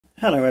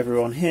Hello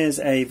everyone, here's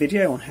a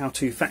video on how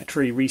to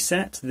factory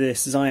reset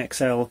this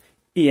Zyxel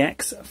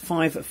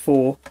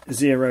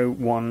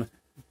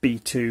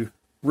EX5401-B1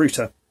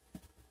 router.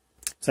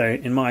 So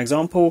in my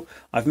example,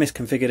 I've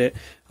misconfigured it,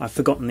 I've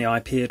forgotten the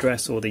IP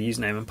address or the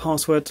username and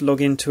password to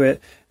log into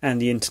it,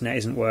 and the internet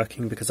isn't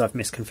working because I've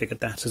misconfigured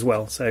that as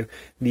well. So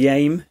the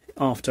aim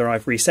after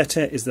I've reset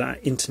it is that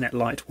internet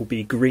light will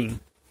be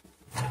green.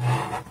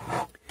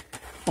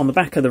 On the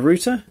back of the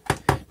router,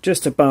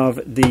 just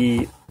above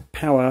the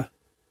power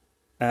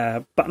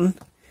button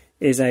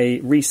is a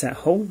reset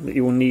hole that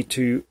you will need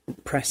to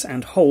press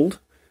and hold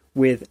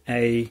with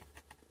a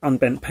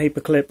unbent paper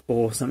clip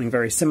or something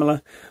very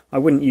similar. I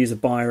wouldn't use a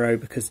biro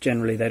because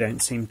generally they don't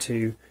seem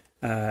to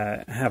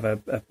have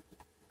an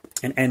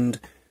end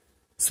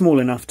small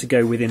enough to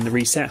go within the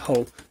reset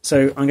hole.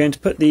 So I'm going to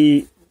put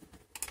the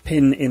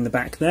pin in the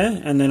back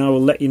there, and then I will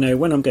let you know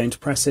when I'm going to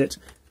press it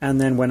and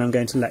then when I'm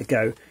going to let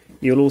go.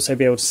 You'll also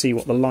be able to see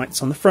what the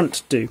lights on the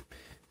front do.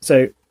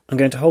 So I'm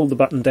going to hold the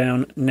button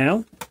down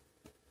now.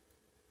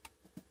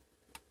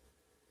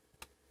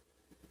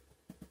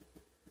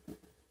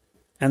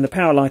 And the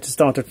power light has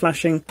started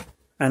flashing,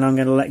 and I'm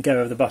going to let go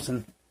of the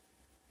button.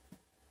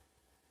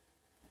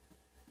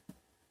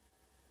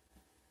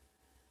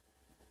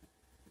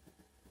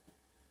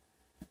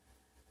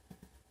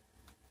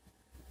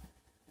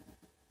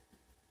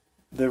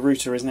 The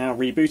router is now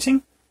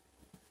rebooting.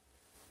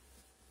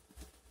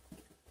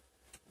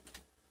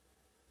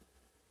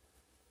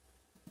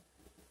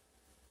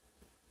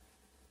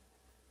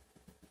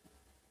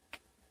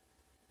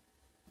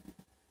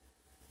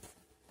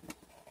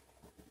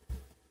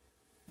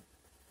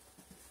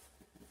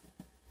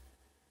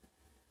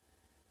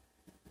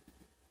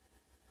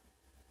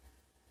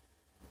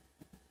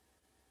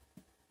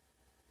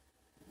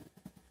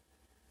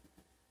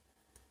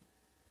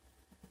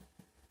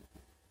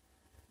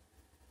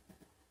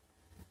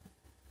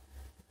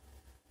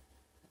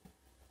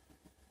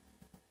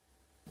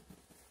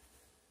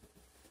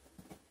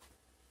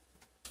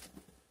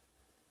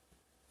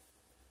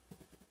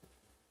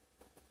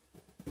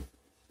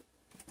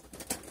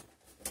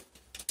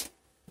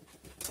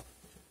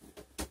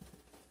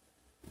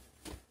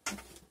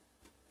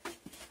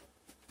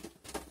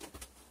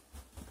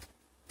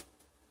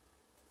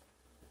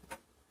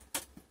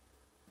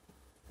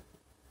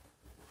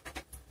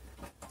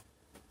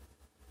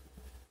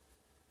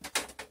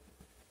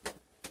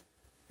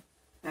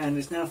 And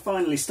it's now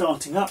finally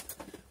starting up.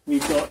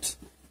 We've got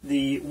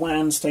the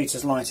WAN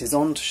status light is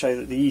on to show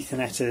that the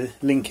Ethernet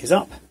link is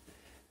up.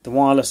 The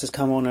wireless has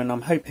come on, and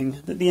I'm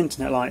hoping that the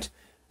internet light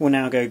will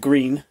now go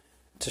green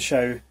to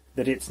show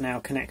that it's now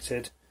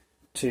connected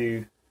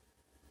to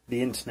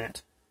the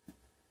internet.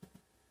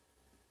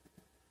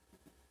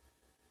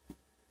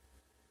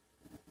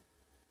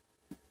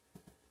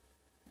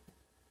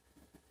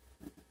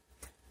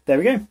 There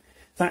we go.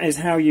 That is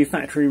how you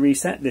factory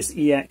reset this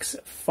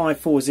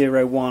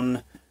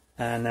EX5401,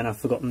 and then I've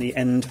forgotten the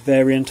end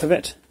variant of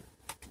it,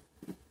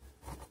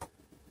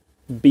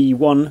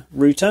 B1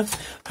 router.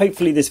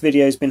 Hopefully this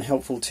video has been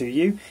helpful to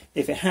you.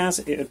 If it has,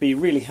 it would be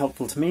really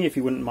helpful to me if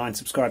you wouldn't mind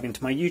subscribing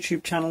to my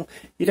YouTube channel.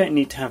 You don't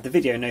need to have the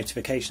video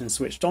notifications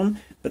switched on,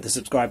 but the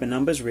subscriber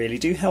numbers really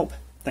do help.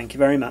 Thank you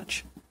very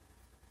much.